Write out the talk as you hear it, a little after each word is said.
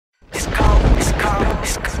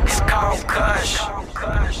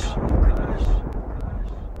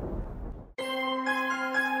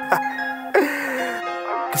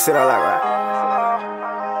Sit down like that.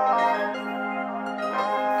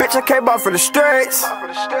 Bitch, I came up for the streets.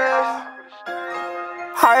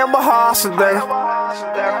 I am a hustler, nigga.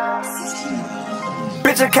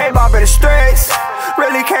 Bitch, I came up in the streets.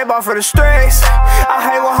 Really came up for the streets. I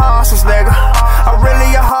hang with hustlers, nigga. I'm really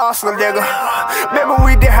a hustler, nigga. Remember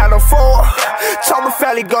we didn't have no food. Told my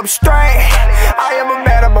family go straight. I am a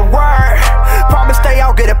man of my word. Promise they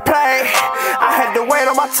all get a play. I had to wait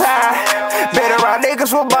on my time. Been around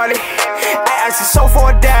niggas with money. I asked a soul for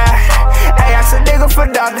a dime. I asked a nigga for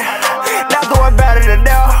nothing. Now doing better than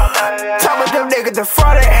them. Tell me them niggas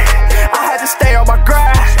defrauded. I had to stay on my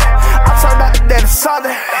grind. I turned nothing into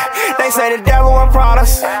something. They say the devil want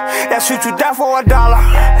products. That shoot you down for $1.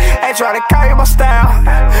 Ain't trying to carry my style.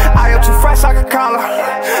 I am too fresh like a collar.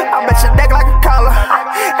 I bet your neck like a collar.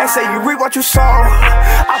 They say you reap what you sow.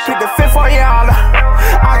 I pick the fifth on your honor.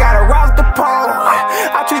 I gotta rouse the pole.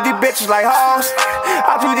 I treat these bitches like hoes.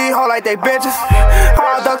 I treat these hoes like they bitches.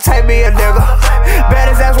 Hard don't take me a nigga. Bet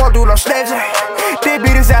his ass won't do no snitching. Did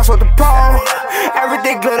beat his ass with the pole.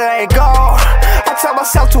 Everything glitter ain't gold. I tell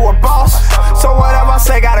myself to a boss. So whatever I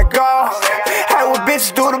say gotta go. Hey, what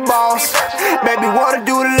bitches do the most? Made me wanna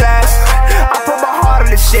do the last. I put my heart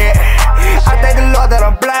in this shit. I thank the Lord that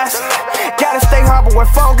I'm blessed. Gotta stay humble and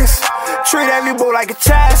focused. Treat every move like a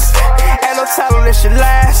test. Ain't no telling this shit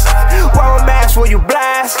last. Wear a mask when you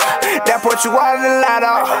blast. That put you out of the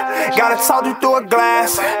lineup. Gotta talk you through a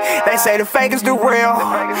glass. They say the fake is the real.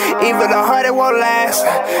 Even the honey won't last.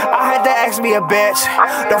 I had to ask me a bitch.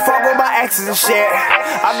 Don't fuck with my exes and shit.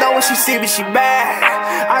 I know when she see me, she mad.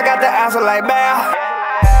 I got the answer like man.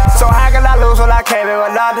 So how can I lose when I came in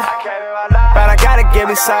with nothing? But I gotta give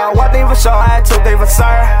me some. One thing for sure, I had two things for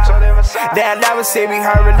certain. They'll never see me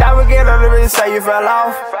hurt, but never get under me and say you fell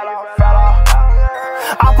off.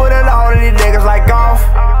 I put in a hole of these niggas like golf.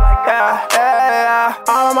 Yeah, yeah, yeah.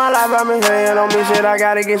 All of my life I've been saying on me shit, I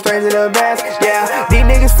gotta get straight to the best. Yeah, these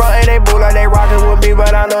niggas frontin', they boo like they rockin' with me,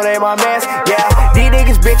 but I know they my mess. Yeah, these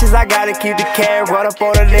niggas bitches, I gotta keep the can. Run up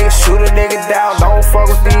on a nigga, shoot a nigga down. Don't fuck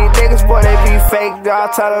with these niggas, boy, they be fake.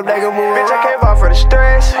 I tell them they can move. Bitch, I came up for the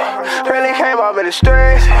streets. Really came up in the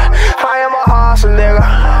streets. I am a hustler, nigga.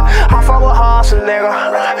 I fuck with hustler, nigga.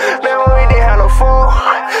 Remember we didn't have no food.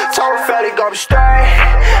 Told the family go straight.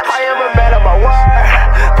 I am a man of my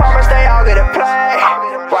word. Promise they all get a play.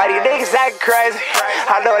 Why these niggas acting crazy?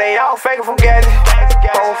 I know they all faking from getting.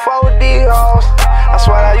 On fuck with these hoes. I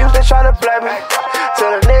swear I used to try to play me.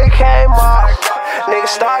 Till the nigga came up.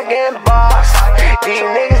 Niggas start getting boxed. These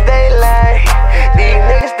niggas they lay. These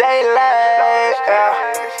niggas they lay. Yeah.